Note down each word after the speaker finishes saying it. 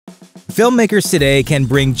Filmmakers today can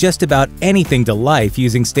bring just about anything to life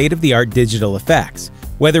using state-of-the-art digital effects.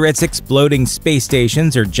 Whether it's exploding space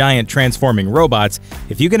stations or giant transforming robots,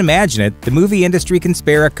 if you can imagine it, the movie industry can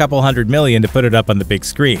spare a couple $100 million to put it up on the big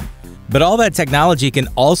screen. But all that technology can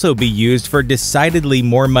also be used for decidedly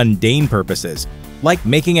more mundane purposes, like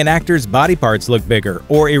making an actor's body parts look bigger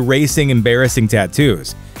or erasing embarrassing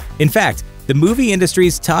tattoos. In fact, the movie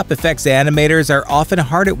industry's top effects animators are often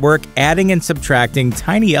hard at work adding and subtracting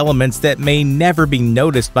tiny elements that may never be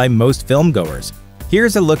noticed by most filmgoers.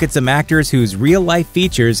 Here's a look at some actors whose real-life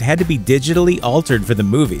features had to be digitally altered for the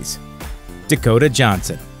movies. Dakota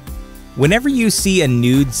Johnson. Whenever you see a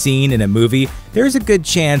nude scene in a movie, there's a good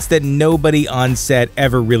chance that nobody on set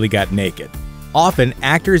ever really got naked. Often,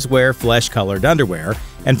 actors wear flesh-colored underwear,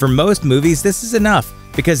 and for most movies this is enough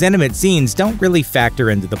because intimate scenes don't really factor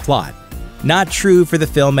into the plot. Not true for the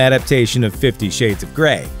film adaptation of 50 Shades of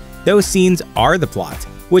Grey. Those scenes are the plot,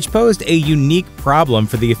 which posed a unique problem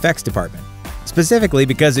for the effects department. Specifically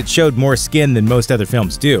because it showed more skin than most other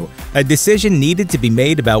films do, a decision needed to be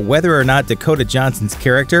made about whether or not Dakota Johnson's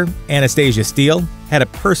character, Anastasia Steele, had a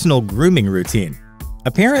personal grooming routine.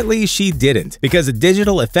 Apparently she didn't, because a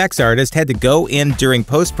digital effects artist had to go in during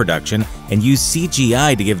post-production and use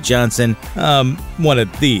CGI to give Johnson, one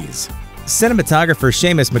of these. Cinematographer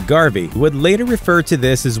Seamus McGarvey would later refer to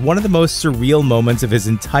this as one of the most surreal moments of his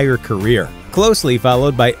entire career, closely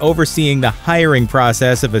followed by overseeing the hiring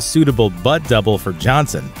process of a suitable butt double for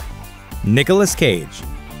Johnson. Nicolas Cage.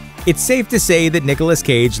 It's safe to say that Nicolas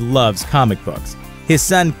Cage loves comic books. His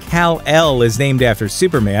son Kal-El is named after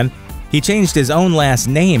Superman. He changed his own last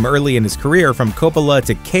name early in his career from Coppola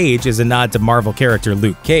to Cage as a nod to Marvel character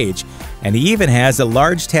Luke Cage, and he even has a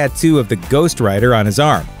large tattoo of the Ghost Rider on his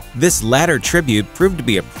arm. This latter tribute proved to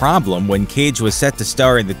be a problem when Cage was set to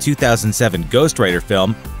star in the 2007 Ghost Rider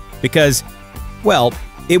film because, well,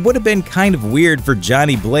 it would have been kind of weird for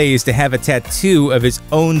Johnny Blaze to have a tattoo of his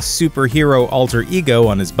own superhero alter ego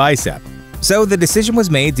on his bicep. So the decision was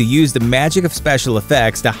made to use the magic of special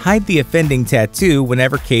effects to hide the offending tattoo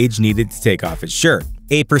whenever Cage needed to take off his shirt.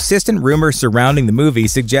 A persistent rumor surrounding the movie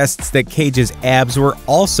suggests that Cage's abs were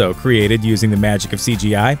also created using the magic of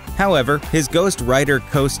CGI. However, his Ghost Rider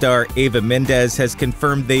co-star Eva Mendes has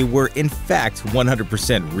confirmed they were in fact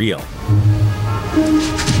 100% real.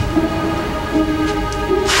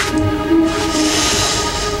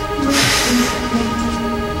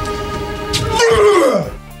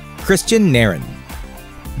 Kristian Nairn.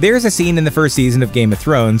 There's a scene in the first season of Game of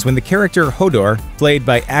Thrones when the character Hodor, played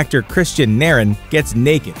by actor Kristian Nairn, gets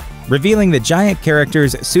naked, revealing the giant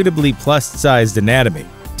character's suitably plus-sized anatomy.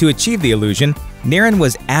 To achieve the illusion, Nairn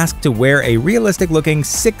was asked to wear a realistic-looking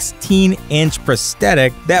 16-inch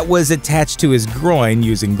prosthetic that was attached to his groin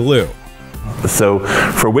using glue. So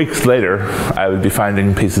for weeks later, I would be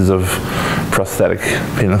finding pieces of prosthetic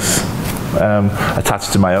penis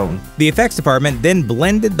attached to my own. The effects department then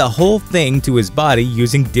blended the whole thing to his body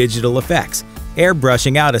using digital effects,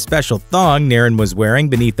 airbrushing out a special thong Nairn was wearing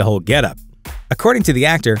beneath the whole getup. According to the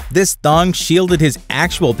actor, this thong shielded his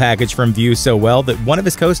actual package from view so well that one of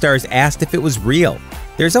his co-stars asked if it was real.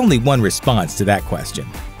 There's only one response to that question.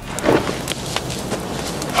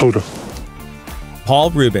 Hold on.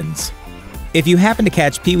 Paul Reubens. If you happen to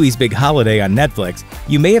catch Pee-wee's Big Holiday on Netflix,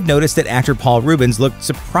 you may have noticed that actor Paul Reubens looked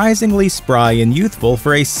surprisingly spry and youthful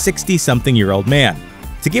for a 60-something-year-old man.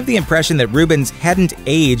 To give the impression that Reubens hadn't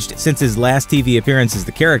aged since his last TV appearance as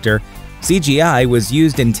the character, CGI was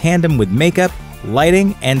used in tandem with makeup,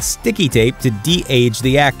 lighting, and sticky tape to de-age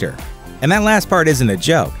the actor. And that last part isn't a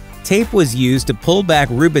joke. Tape was used to pull back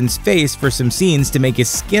Reubens' face for some scenes to make his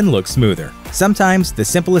skin look smoother. Sometimes the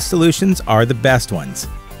simplest solutions are the best ones.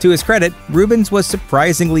 To his credit, Reubens was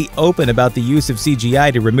surprisingly open about the use of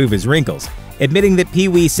CGI to remove his wrinkles, admitting that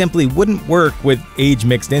Pee-wee simply wouldn't work with age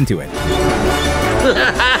mixed into it.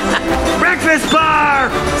 Breakfast bar!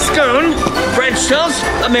 Scone, French toast,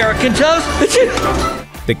 American toast.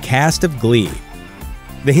 The cast of Glee.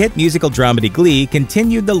 The hit musical dramedy Glee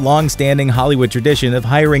continued the long-standing Hollywood tradition of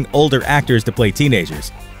hiring older actors to play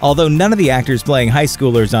teenagers. Although none of the actors playing high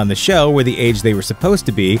schoolers on the show were the age they were supposed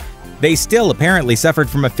to be, they still apparently suffered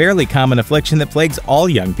from a fairly common affliction that plagues all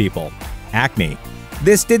young people: acne.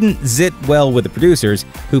 This didn't zit well with the producers,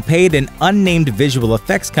 who paid an unnamed visual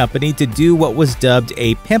effects company to do what was dubbed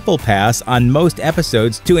a pimple pass on most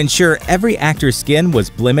episodes to ensure every actor's skin was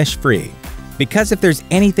blemish-free. Because if there's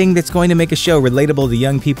anything that's going to make a show relatable to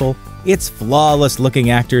young people, it's flawless-looking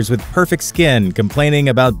actors with perfect skin complaining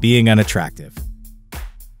about being unattractive.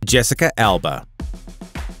 Jessica Alba.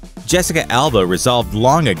 Jessica Alba resolved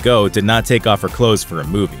long ago to not take off her clothes for a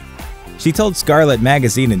movie. She told Scarlet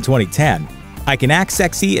magazine in 2010, I can act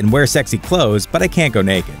sexy and wear sexy clothes, but I can't go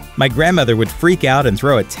naked. My grandmother would freak out and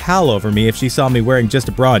throw a towel over me if she saw me wearing just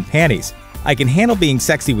a bra and panties. I can handle being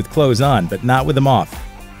sexy with clothes on, but not with them off.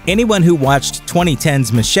 Anyone who watched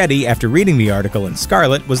 2010's Machete after reading the article in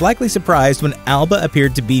Scarlet was likely surprised when Alba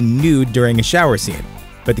appeared to be nude during a shower scene.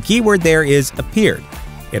 But the key word there is appeared.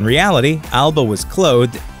 In reality, Alba was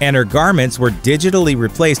clothed, and her garments were digitally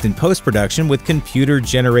replaced in post-production with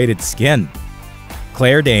computer-generated skin.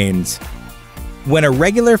 Claire Danes. When a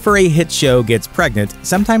regular for a hit show gets pregnant,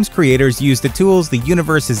 sometimes creators use the tools the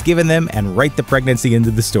universe has given them and write the pregnancy into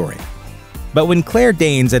the story. But when Claire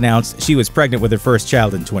Danes announced she was pregnant with her first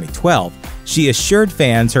child in 2012, she assured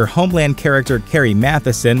fans her Homeland character Carrie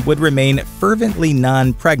Mathison would remain fervently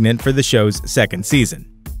non-pregnant for the show's second season.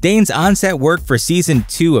 Danes' on-set work for Season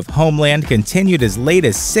 2 of Homeland continued as late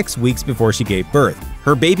as 6 weeks before she gave birth.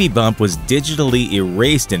 Her baby bump was digitally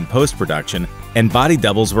erased in post-production, and body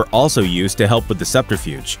doubles were also used to help with the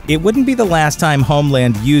subterfuge. It wouldn't be the last time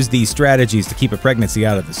Homeland used these strategies to keep a pregnancy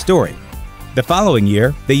out of the story. The following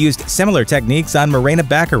year, they used similar techniques on Morena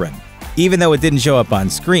Baccarin. Even though it didn't show up on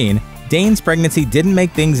screen, Dane's pregnancy didn't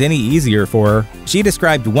make things any easier for her. She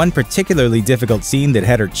described one particularly difficult scene that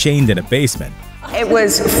had her chained in a basement. It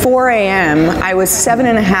was 4 a.m. I was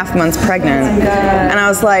 7.5 months pregnant, and I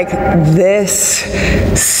was like, this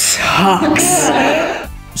sucks.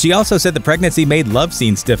 She also said the pregnancy made love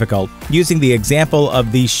scenes difficult, using the example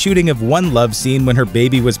of the shooting of one love scene when her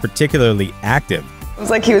baby was particularly active. It was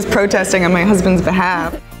like he was protesting on my husband's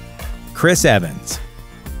behalf. Chris Evans.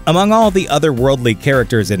 Among all the otherworldly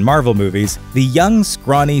characters in Marvel movies, the young,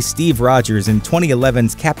 scrawny Steve Rogers in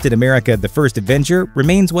 2011's Captain America: The First Avenger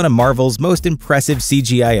remains one of Marvel's most impressive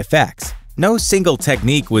CGI effects. No single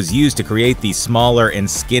technique was used to create the smaller and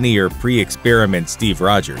skinnier pre-experiment Steve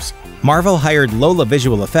Rogers. Marvel hired Lola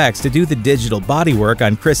Visual Effects to do the digital bodywork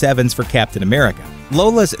on Chris Evans for Captain America.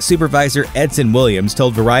 Lola's supervisor Edson Williams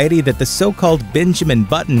told Variety that the so-called Benjamin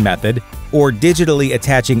Button method, or digitally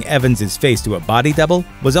attaching Evans' face to a body double,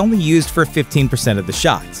 was only used for 15% of the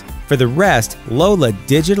shots. For the rest, Lola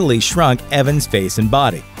digitally shrunk Evans' face and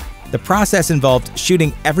body. The process involved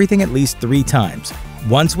shooting everything at least 3 times,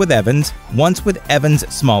 once with Evans'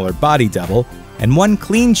 smaller body double, and one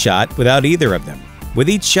clean shot without either of them. With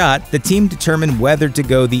each shot, the team determined whether to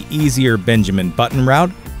go the easier Benjamin Button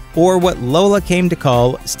route or what Lola came to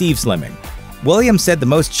call Steve Slimming. Williams said the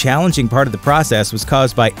most challenging part of the process was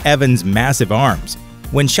caused by Evans' massive arms.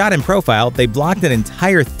 When shot in profile, they blocked an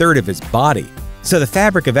entire third of his body, so the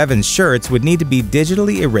fabric of Evans' shirts would need to be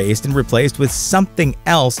digitally erased and replaced with something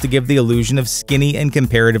else to give the illusion of skinny and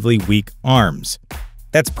comparatively weak arms.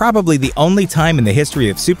 That's probably the only time in the history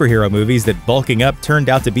of superhero movies that bulking up turned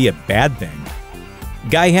out to be a bad thing.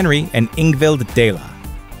 Guy Henry and Ingvild Deila.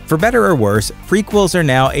 For better or worse, prequels are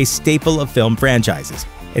now a staple of film franchises,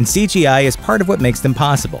 and CGI is part of what makes them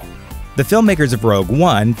possible. The filmmakers of Rogue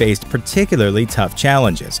One faced particularly tough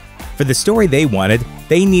challenges. For the story they wanted,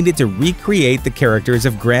 they needed to recreate the characters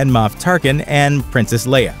of Grand Moff Tarkin and Princess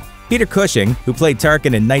Leia. Peter Cushing, who played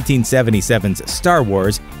Tarkin in 1977's Star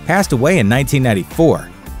Wars, passed away in 1994.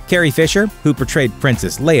 Carrie Fisher, who portrayed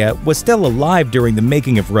Princess Leia, was still alive during the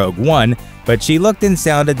making of Rogue One, but she looked and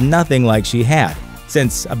sounded nothing like she had,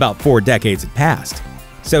 since about 4 decades had passed.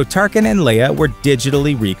 So Tarkin and Leia were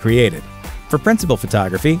digitally recreated. For principal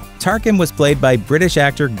photography, Tarkin was played by British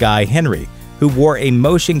actor Guy Henry, who wore a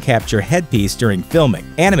motion capture headpiece during filming.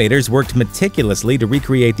 Animators worked meticulously to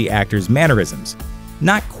recreate the actor's mannerisms.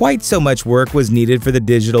 Not quite so much work was needed for the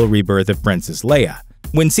digital rebirth of Princess Leia.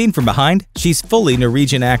 When seen from behind, she's fully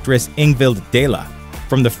Norwegian actress Ingvild Deila.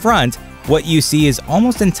 From the front, what you see is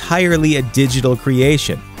almost entirely a digital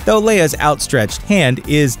creation, though Leia's outstretched hand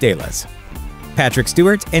is Deila's. Patrick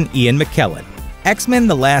Stewart and Ian McKellen. X-Men: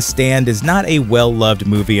 The Last Stand is not a well-loved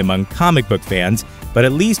movie among comic book fans, but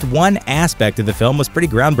at least one aspect of the film was pretty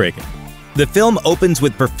groundbreaking. The film opens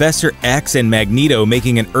with Professor X and Magneto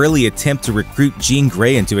making an early attempt to recruit Jean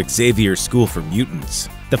Grey into Xavier's School for Mutants.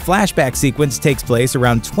 The flashback sequence takes place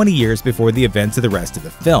around 20 years before the events of the rest of the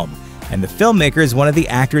film, and the filmmakers wanted the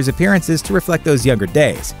actors' appearances to reflect those younger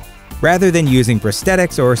days. Rather than using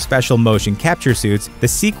prosthetics or special motion capture suits, the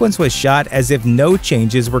sequence was shot as if no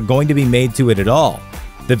changes were going to be made to it at all.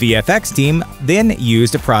 The VFX team then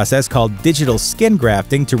used a process called digital skin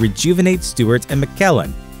grafting to rejuvenate Stewart and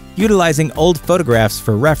McKellen, utilizing old photographs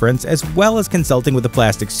for reference as well as consulting with a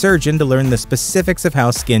plastic surgeon to learn the specifics of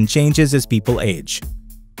how skin changes as people age.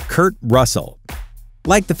 Kurt Russell.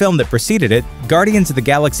 Like the film that preceded it, Guardians of the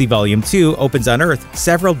Galaxy Volume 2 opens on Earth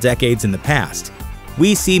several decades in the past.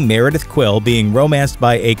 We see Meredith Quill being romanced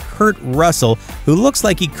by a Kurt Russell who looks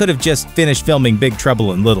like he could have just finished filming Big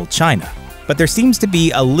Trouble in Little China. but there seems to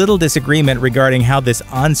be a little disagreement regarding how this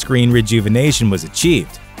on-screen rejuvenation was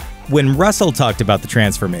achieved. When Russell talked about the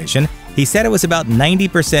transformation, he said it was about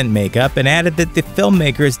 90% makeup and added that the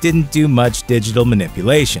filmmakers didn't do much digital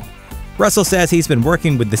manipulation. Russell says he's been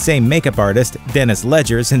working with the same makeup artist, Dennis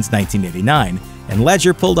Ledger, since 1989, and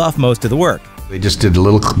Ledger pulled off most of the work. They just did a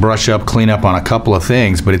little brush up, clean up on a couple of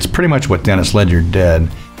things, but it's pretty much what Dennis Ledger did.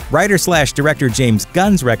 Writer/director James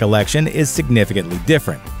Gunn's recollection is significantly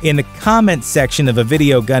different. In the comments section of a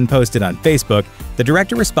video Gunn posted on Facebook, the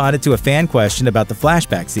director responded to a fan question about the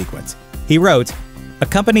flashback sequence. He wrote, "A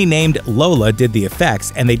company named Lola did the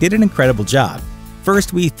effects, and they did an incredible job.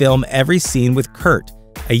 First, we film every scene with Kurt.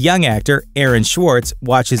 A young actor, Aaron Schwartz,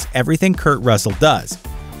 watches everything Kurt Russell does.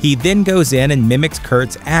 He then goes in and mimics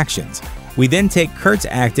Kurt's actions. We then take Kurt's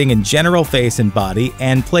acting and general face and body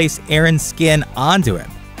and place Aaron's skin onto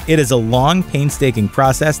him. It is a long, painstaking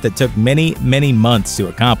process that took many, many months to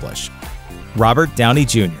accomplish." Robert Downey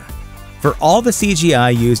Jr. For all the CGI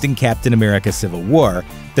used in Captain America: Civil War,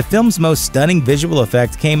 the film's most stunning visual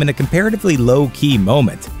effect came in a comparatively low-key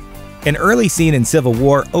moment. An early scene in Civil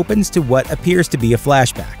War opens to what appears to be a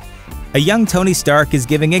flashback. A young Tony Stark is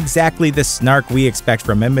giving exactly the snark we expect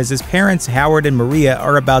from him as his parents, Howard and Maria,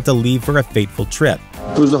 are about to leave for a fateful trip.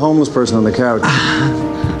 Who's the homeless person on the couch?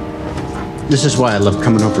 This is why I love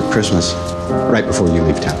coming over at Christmas, right before you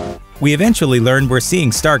leave town. We eventually learn we're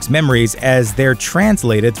seeing Stark's memories as they're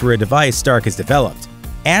translated through a device Stark has developed.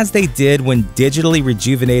 As they did when digitally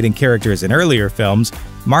rejuvenating characters in earlier films,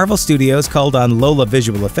 Marvel Studios called on Lola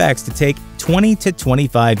Visual Effects to take 20 to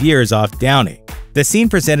 25 years off Downey. The scene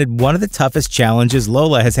presented one of the toughest challenges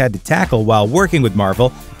Lola has had to tackle while working with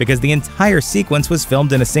Marvel because the entire sequence was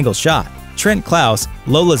filmed in a single shot. Trent Klaus,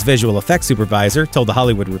 Lola's visual effects supervisor, told The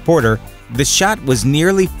Hollywood Reporter, "The shot was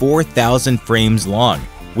nearly 4,000 frames long,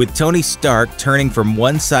 with Tony Stark turning from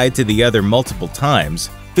one side to the other multiple times,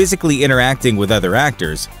 physically interacting with other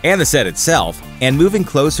actors, and the set itself, and moving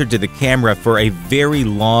closer to the camera for a very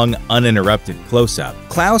long, uninterrupted close-up."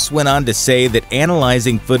 Klaus went on to say that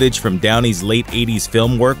analyzing footage from Downey's late 80s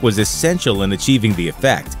film work was essential in achieving the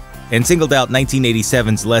effect, and singled out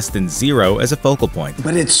 1987's Less Than Zero as a focal point.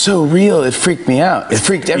 But it's so real, it freaked me out. It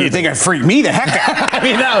freaked everyone. You think it freaked me the heck out? I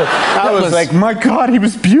mean, I was like, my God, he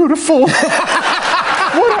was beautiful.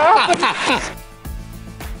 What happened?